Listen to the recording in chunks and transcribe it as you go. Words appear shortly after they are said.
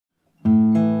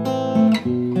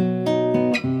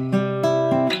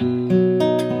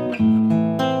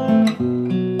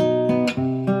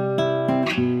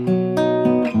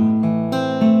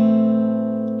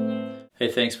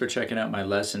for checking out my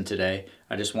lesson today.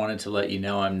 I just wanted to let you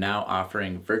know I'm now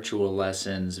offering virtual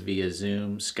lessons via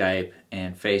Zoom, Skype,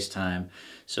 and FaceTime.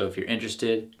 So if you're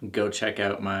interested, go check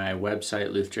out my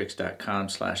website,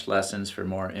 luthdrix.com/lessons for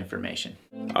more information.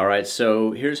 Alright,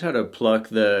 so here's how to pluck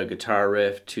the guitar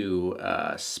riff to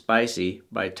Spicy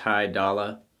by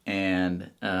Dolla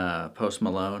and Post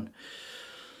Malone.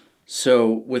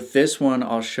 So with this one,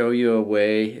 I'll show you a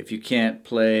way, if you can't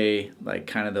play like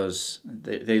kind of those,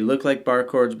 they look like bar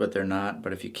chords, but they're not.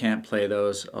 But if you can't play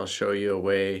those, I'll show you a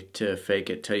way to fake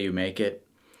it till you make it.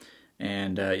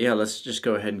 And yeah, let's just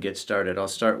go ahead and get started. I'll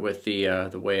start with the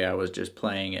way I was just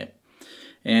playing it.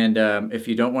 And if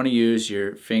you don't want to use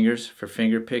your fingers for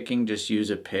finger picking, just use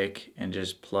a pick and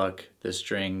just pluck the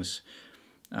strings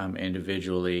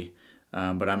individually.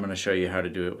 But I'm going to show you how to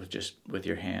do it with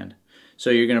your hand. So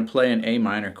you're going to play an A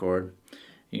minor chord.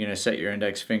 You're going to set your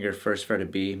index finger first fret of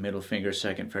B, middle finger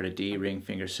second fret of D, ring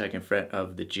finger second fret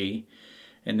of the G.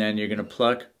 And then you're going to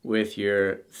pluck with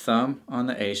your thumb on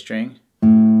the A string,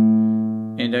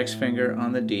 index finger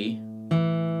on the D,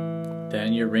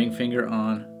 then your ring finger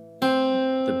on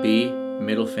the B,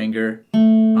 middle finger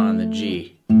on the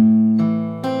G.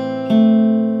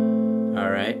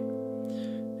 Alright,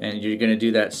 and you're going to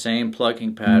do that same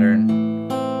plucking pattern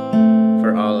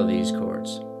for all of these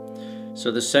chords. So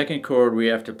the second chord we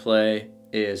have to play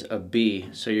is a B.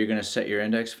 So you're going to set your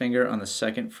index finger on the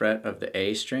second fret of the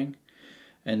A string,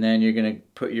 and then you're going to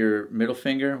put your middle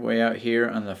finger way out here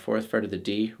on the fourth fret of the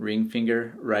D, ring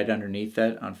finger right underneath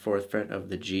that on fourth fret of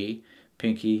the G,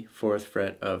 pinky fourth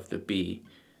fret of the B.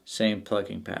 Same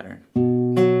plucking pattern.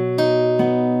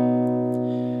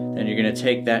 Then you're going to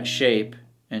take that shape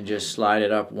and just slide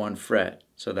it up one fret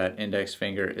so that index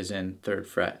finger is in third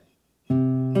fret.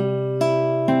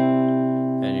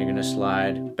 Then you're going to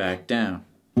slide back down.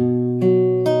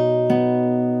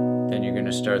 Then you're going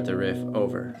to start the riff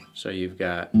over. So you've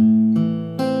got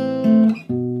and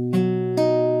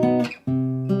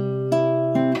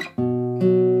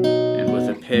with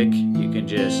a pick you can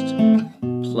just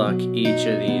pluck each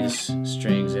of these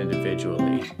strings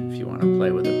individually if you want to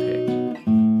play with a pick.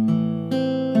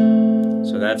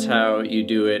 So that's how you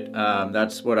do it.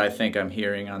 That's what I think I'm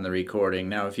hearing on the recording.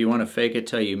 Now if you want to fake it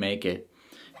till you make it,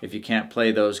 if you can't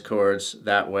play those chords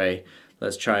that way,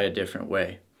 let's try a different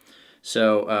way.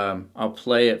 So I'll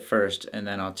play it first and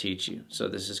then I'll teach you. So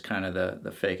this is kind of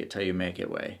the fake it till you make it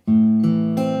way.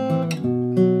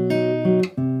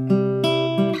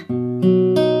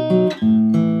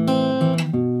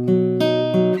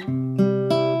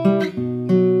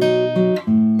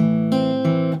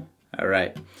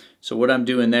 Alright, so what I'm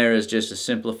doing there is just a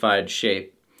simplified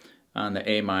shape on the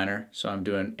A minor. So I'm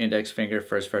doing index finger,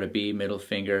 first fret of B, middle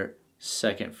finger,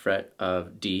 second fret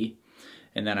of D.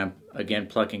 And then I'm again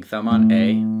plucking thumb on A,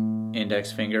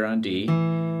 index finger on D,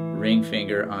 ring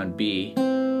finger on B,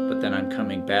 but then I'm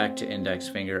coming back to index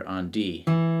finger on D.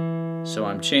 So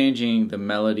I'm changing the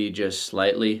melody just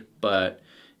slightly, but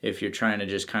if you're trying to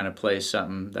just kind of play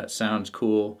something that sounds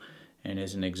cool and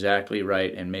isn't exactly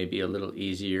right and maybe a little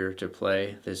easier to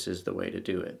play, this is the way to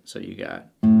do it. So you got.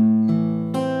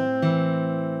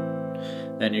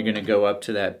 Then you're going to go up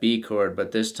to that B chord,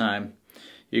 but this time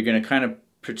you're going to kind of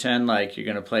pretend like you're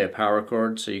going to play a power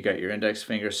chord. So you got your index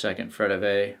finger, second fret of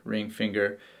A, ring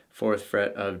finger, fourth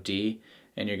fret of D,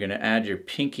 and you're going to add your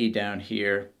pinky down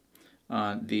here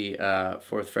on the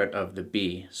fourth fret of the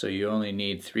B. So you only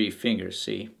need 3 fingers,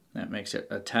 see? That makes it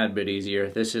a tad bit easier.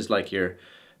 This is like your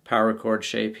power chord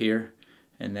shape here,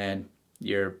 and then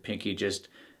your pinky just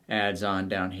adds on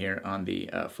down here on the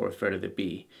fourth fret of the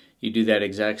B. You do that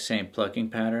exact same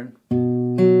plucking pattern.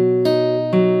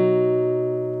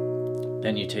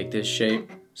 Then you take this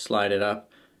shape, slide it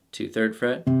up to third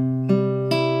fret, and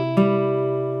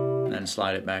then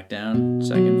slide it back down,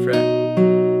 second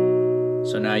fret.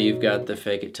 So now you've got the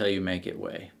fake it till you make it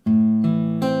way.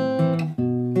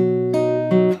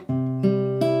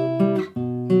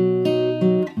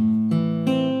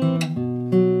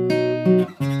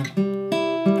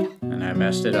 And I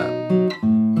messed it up.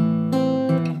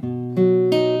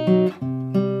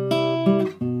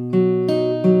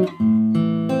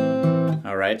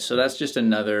 So that's just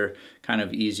another kind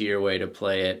of easier way to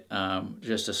play it,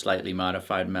 just a slightly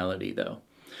modified melody though.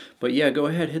 But yeah, go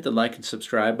ahead, hit the like and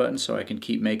subscribe button so I can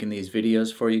keep making these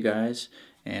videos for you guys,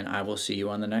 and I will see you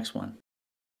on the next one.